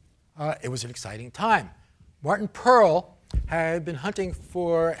 it was an exciting time. Martin Pearl had been hunting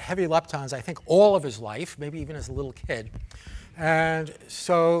for heavy leptons, I think, all of his life, maybe even as a little kid. And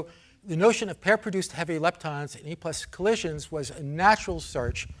so the notion of pair-produced heavy leptons in E+ collisions was a natural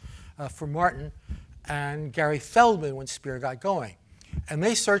search for Martin and Gary Feldman when Spear got going. And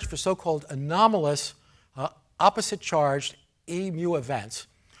they searched for so-called anomalous opposite-charged E-mu events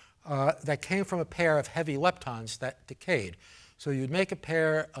that came from a pair of heavy leptons that decayed. So you'd make a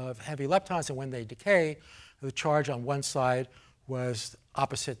pair of heavy leptons, and when they decay, the charge on one side was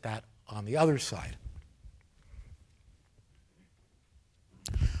opposite that on the other side.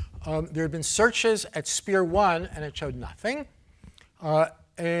 There had been searches at Spear 1, and it showed nothing.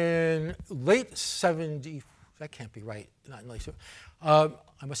 In late 70, that can't be right, not in late, I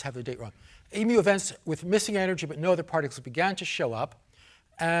must have the date wrong. E-mu events with missing energy but no other particles began to show up.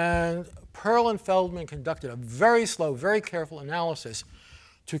 And Pearl and Feldman conducted a very slow, very careful analysis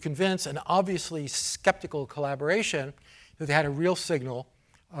to convince an obviously skeptical collaboration that they had a real signal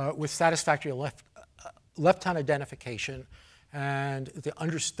with satisfactory lepton identification, and they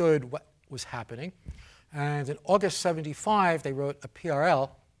understood what was happening. And in August 75, they wrote a PRL.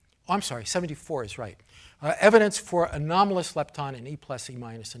 Oh, I'm sorry, 74 is right. Evidence for anomalous lepton in E+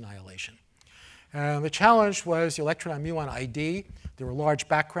 E- annihilation. The challenge was the electron muon ID. There were large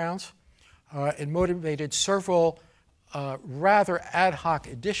backgrounds. It motivated several rather ad hoc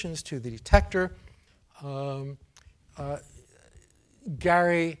additions to the detector.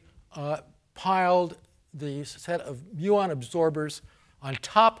 Gary piled the set of muon absorbers on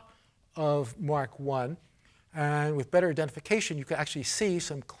top of Mark I, and with better identification, you could actually see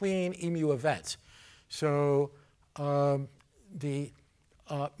some clean E-mu events. So the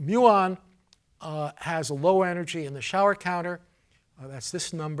muon has a low energy in the shower counter. That's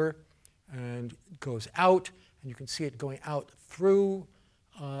this number, and it goes out, and you can see it going out through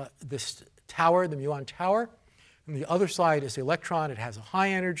this tower, the muon tower. And the other side is the electron. It has a high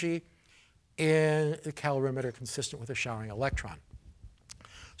energy in the calorimeter consistent with a showering electron.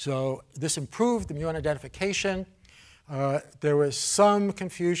 So this improved the muon identification. There was some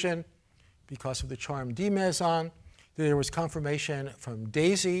confusion because of the charm D meson. There was confirmation from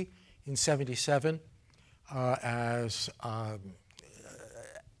Daisy in '77 as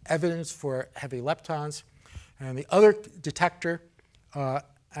evidence for heavy leptons. And the other detector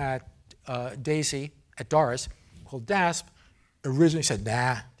at Daisy, at Doris, called DASP, originally said,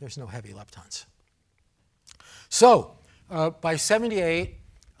 nah, there's no heavy leptons. So by '78,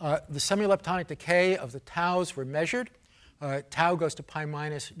 the semi-leptonic decay of the taus were measured. Tau goes to pi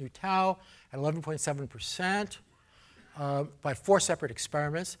minus nu tau at 11.7% by 4 separate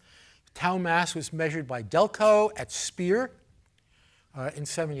experiments. Tau mass was measured by Delco at Spear. in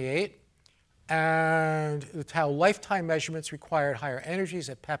 78. And the tau lifetime measurements required higher energies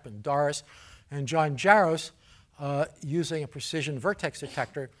at Pep and Doris. And John Jaros, using a precision vertex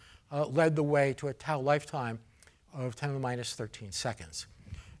detector, led the way to a tau lifetime of 10 to the minus 13 seconds.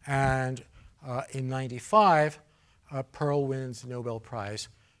 And in 95, Pearl wins the Nobel Prize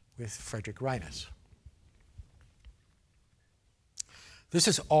with Frederick Reines. This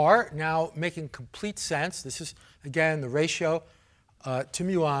is R, now making complete sense. This is, again, the ratio to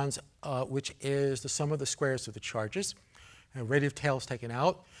muons, which is the sum of the squares of the charges. And rate of tail is taken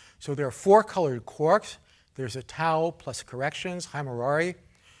out. So there are 4 colored quarks. There's a tau plus corrections. Hamurari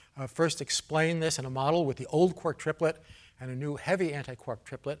first explained this in a model with the old quark triplet and a new heavy anti-quark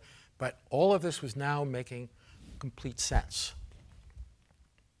triplet. But all of this was now making complete sense.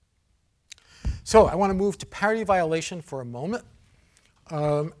 So I want to move to parity violation for a moment.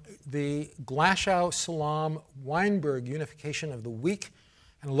 The Glashow-Salam-Weinberg unification of the weak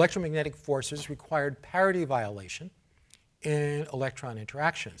and electromagnetic forces required parity violation in electron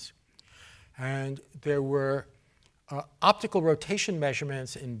interactions. And there were optical rotation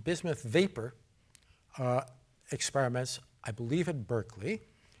measurements in bismuth vapor experiments, I believe at Berkeley,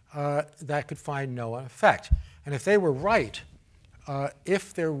 that could find no effect. And if they were right,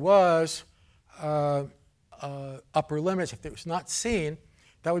 if there was upper limits, if it was not seen,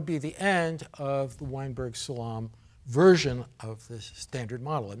 that would be the end of the Weinberg-Salam version of the standard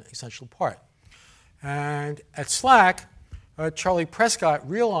model, an essential part. And at SLAC, Charlie Prescott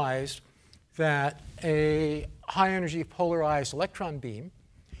realized that a high-energy polarized electron beam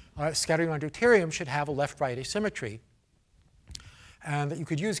scattering on deuterium should have a left-right asymmetry, and that you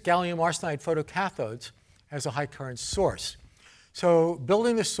could use gallium arsenide photocathodes as a high-current source. So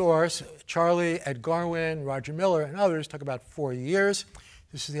building the source, Charlie, Ed Garwin, Roger Miller, and others took about 4 years.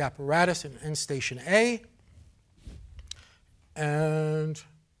 This is the apparatus in Station A. And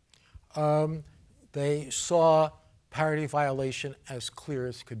they saw parity violation as clear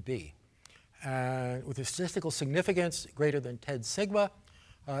as could be. And with a statistical significance greater than 10 sigma,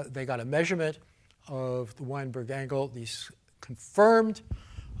 they got a measurement of the Weinberg angle. These confirmed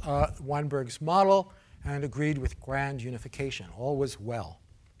Weinberg's model and agreed with grand unification. All was well.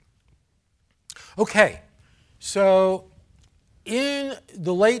 OK, so in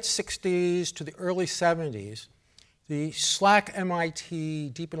the late 60s to the early 70s, the SLAC MIT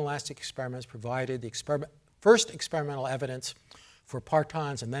deep inelastic experiments provided the first experimental evidence for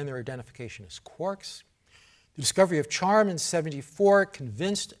partons and then their identification as quarks. The discovery of charm in '74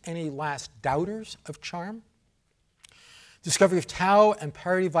 convinced any last doubters of charm. Discovery of tau and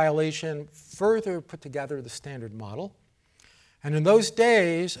parity violation further put together the standard model. And in those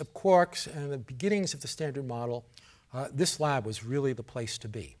days of quarks and the beginnings of the standard model, this lab was really the place to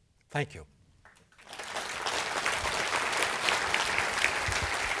be. Thank you.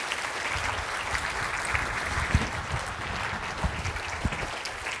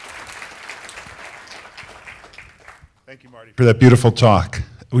 Thank you, Marty, for that beautiful talk.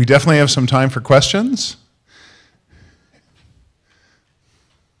 We definitely have some time for questions.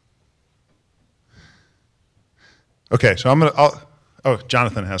 Okay, so oh,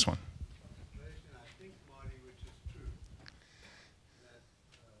 Jonathan has one. I think, Marty, which is true, that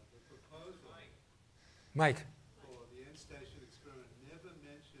the proposal Mike. for the end station experiment never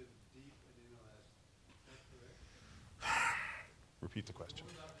mentioned deep and inelastic. Is that correct? Repeat the question.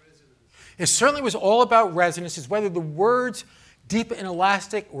 What about resonance? It certainly was all about resonances. Whether the words deep and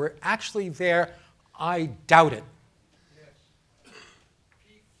elastic were actually there, I doubt it.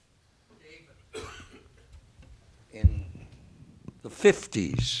 In the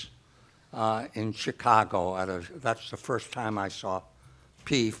 50s in Chicago, that's the first time I saw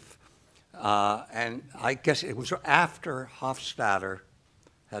PEEF. And I guess it was after Hofstadter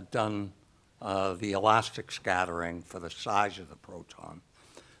had done the elastic scattering for the size of the proton.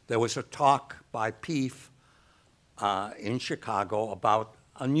 There was a talk by PEEF in Chicago about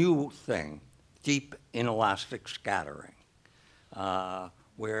a new thing, deep inelastic scattering,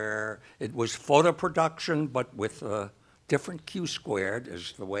 where it was photoproduction, but with a different Q squared,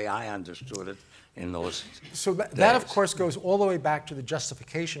 is the way I understood it in those So that, of course, goes all the way back to the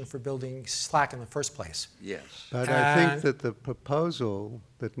justification for building SLAC in the first place. Yes. But I think that the proposal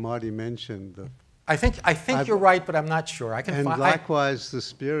that Marty mentioned, I think you're right, but I'm not sure. I can and find. likewise, the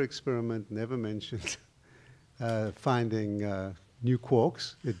Spear experiment never mentioned finding new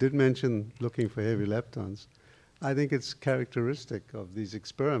quarks. It did mention looking for heavy leptons. I think it's characteristic of these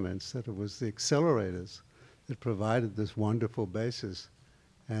experiments that it was the accelerators that provided this wonderful basis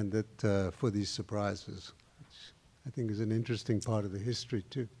and that for these surprises, which I think is an interesting part of the history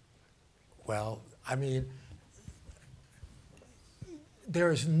too. Well, I mean,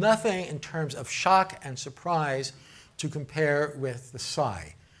 there is nothing in terms of shock and surprise to compare with the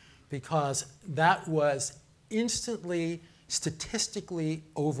psi, because that was instantly, statistically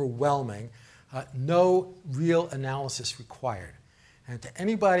overwhelming, no real analysis required. And to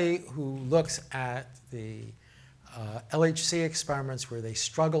anybody who looks at the LHC experiments where they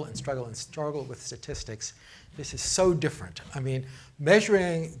struggle and struggle and struggle with statistics, this is so different. I mean,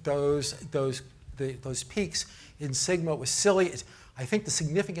 measuring those peaks in sigma was silly. I think the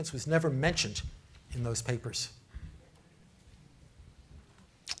significance was never mentioned in those papers.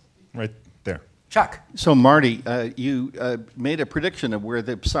 Right there. Chuck. So Marty, you made a prediction of where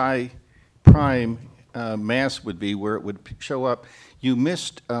the psi prime mass would be, where it would show up. You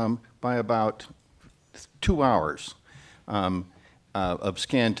missed by about 2 hours of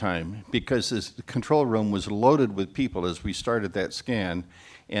scan time, because the control room was loaded with people as we started that scan,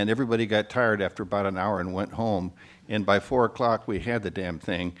 and everybody got tired after about an hour and went home. And by 4 o'clock, we had the damn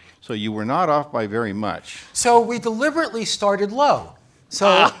thing. So you were not off by very much. So we deliberately started low.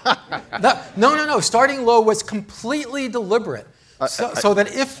 So no. Starting low was completely deliberate, so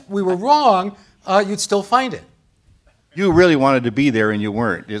that if we were wrong, you'd still find it. You really wanted to be there, and you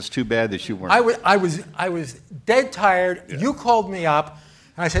weren't. It's too bad that you weren't. I was dead tired. Yeah. You called me up,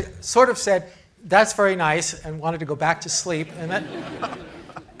 and I said, "That's very nice," and wanted to go back to sleep, and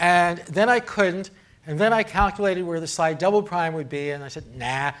then I couldn't, and then I calculated where the psi double prime would be, and I said,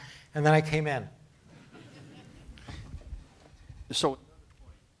 "Nah," and then I came in. So,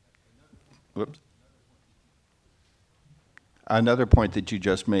 whoops. Another point that you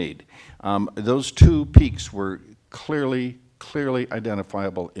just made. Those two peaks were clearly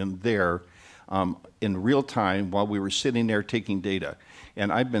identifiable in there in real time while we were sitting there taking data.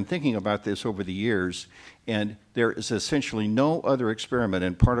 And I've been thinking about this over the years, and there is essentially no other experiment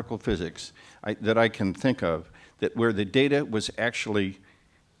in particle physics that I can think of where the data was actually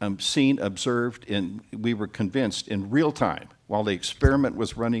seen, observed, and we were convinced in real time. While the experiment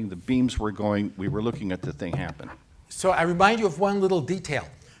was running, the beams were going, we were looking at the thing happen. So I remind you of one little detail.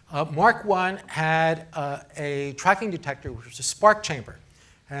 Mark I had a tracking detector, which was a spark chamber.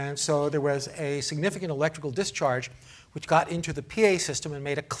 And so there was a significant electrical discharge which got into the PA system and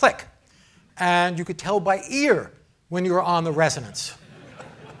made a click. And you could tell by ear when you were on the resonance.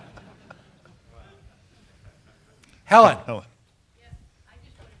 Helen. Helen. Yeah, I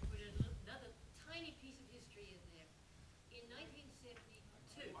just want to put another tiny piece of history in there. In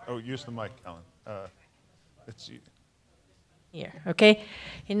 1972. Oh, use the mic, Helen. It's you. Here, okay?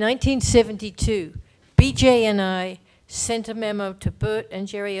 In 1972, BJ and I sent a memo to Bert and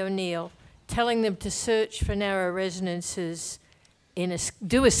Jerry O'Neill telling them to search for narrow resonances,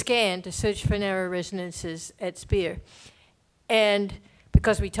 do a scan to search for narrow resonances at Spear. And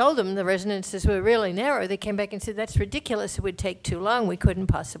because we told them the resonances were really narrow, they came back and said, "That's ridiculous, it would take too long, we couldn't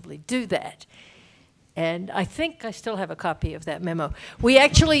possibly do that." And I think I still have a copy of that memo. We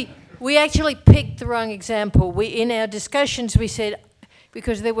actually picked the wrong example. In our discussions, we said,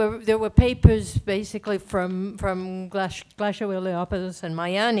 because there were papers basically from Glashow-Iliopoulos and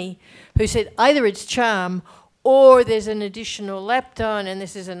Mayani, who said either it's charm or there's an additional lepton, and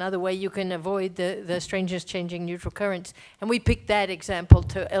this is another way you can avoid the strangeness changing neutral currents. And we picked that example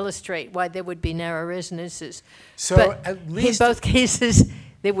to illustrate why there would be narrow resonances. So but at least in both cases,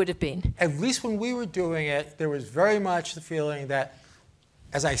 there would have been. At least when we were doing it, there was very much the feeling that,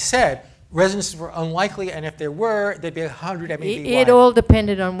 as I said, resonances were unlikely, and if there were, they'd be 100 MeV wide. It all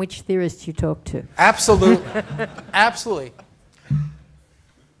depended on which theorist you talked to. Absolutely. Absolutely.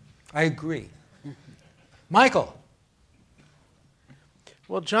 I agree. Michael.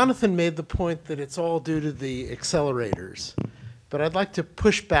 Well, Jonathan made the point that it's all due to the accelerators, but I'd like to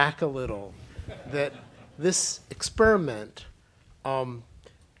push back a little that this experiment,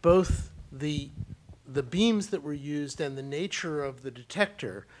 both the beams that were used and the nature of the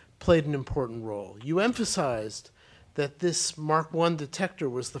detector played an important role. You emphasized that this Mark I detector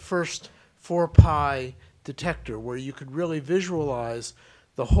was the first 4-pi detector where you could really visualize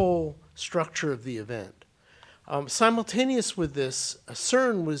the whole structure of the event. Simultaneous with this,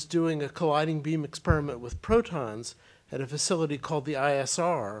 CERN was doing a colliding beam experiment with protons at a facility called the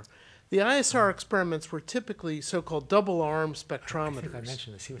ISR. The ISR experiments were typically so-called double-arm spectrometers. I think I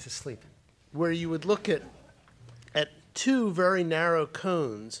mentioned this. He was asleep. Where you would look at two very narrow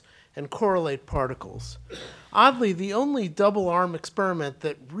cones and correlate particles. Oddly, the only double-arm experiment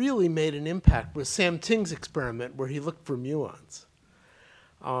that really made an impact was Sam Ting's experiment, where he looked for muons.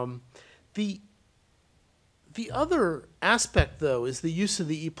 The other aspect, though, is the use of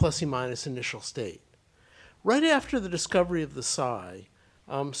the E+E- initial state. Right after the discovery of the psi,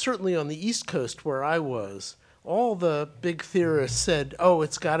 certainly on the East Coast where I was, all the big theorists said, oh,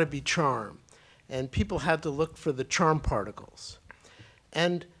 it's got to be charm. And people had to look for the charm particles.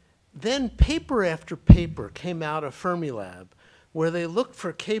 And then paper after paper came out of Fermilab where they looked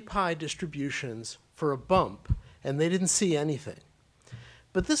for k-pi distributions for a bump, and they didn't see anything.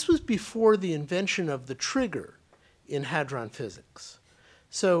 But this was before the invention of the trigger in hadron physics.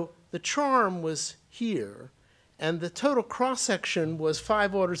 So the charm was here, and the total cross-section was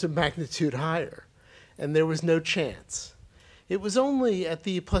 5 orders of magnitude higher, and there was no chance. It was only at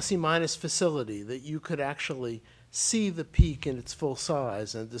the plus minus facility that you could actually see the peak in its full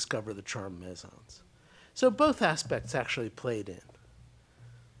size and discover the charm mesons. So both aspects actually played in.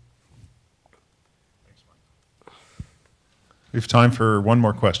 We have time for one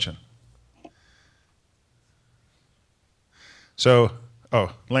more question. So,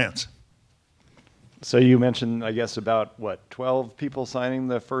 Lance. So you mentioned, I guess, about, what, 12 people signing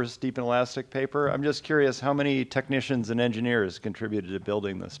the first deep inelastic paper? I'm just curious how many technicians and engineers contributed to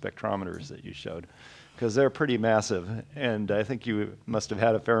building the spectrometers that you showed? Because they're pretty massive, and I think you must have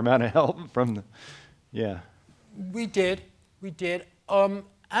had a fair amount of help from the, yeah. We did.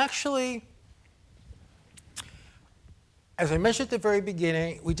 Actually, as I mentioned at the very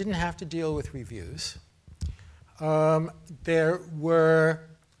beginning, we didn't have to deal with reviews. There were,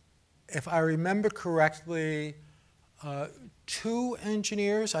 if I remember correctly, 2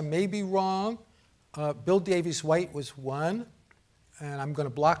 engineers. I may be wrong. Bill Davies-White was one, and I'm going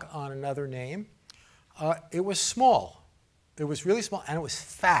to block on another name. It was small. It was really small, and it was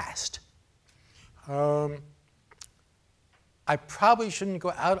fast. I probably shouldn't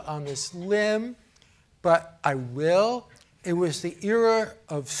go out on this limb, but I will. It was the era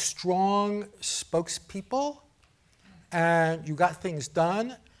of strong spokespeople, and you got things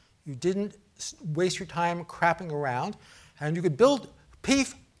done. You didn't waste your time crapping around, and you could build,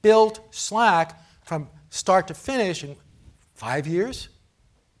 PIEF built SLAC from start to finish in 5 years.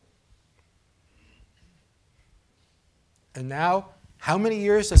 And now, how many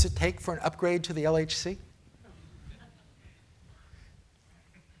years does it take for an upgrade to the LHC?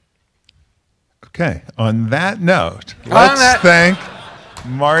 Okay, on that note, let's thank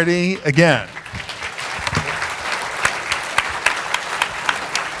Marty again.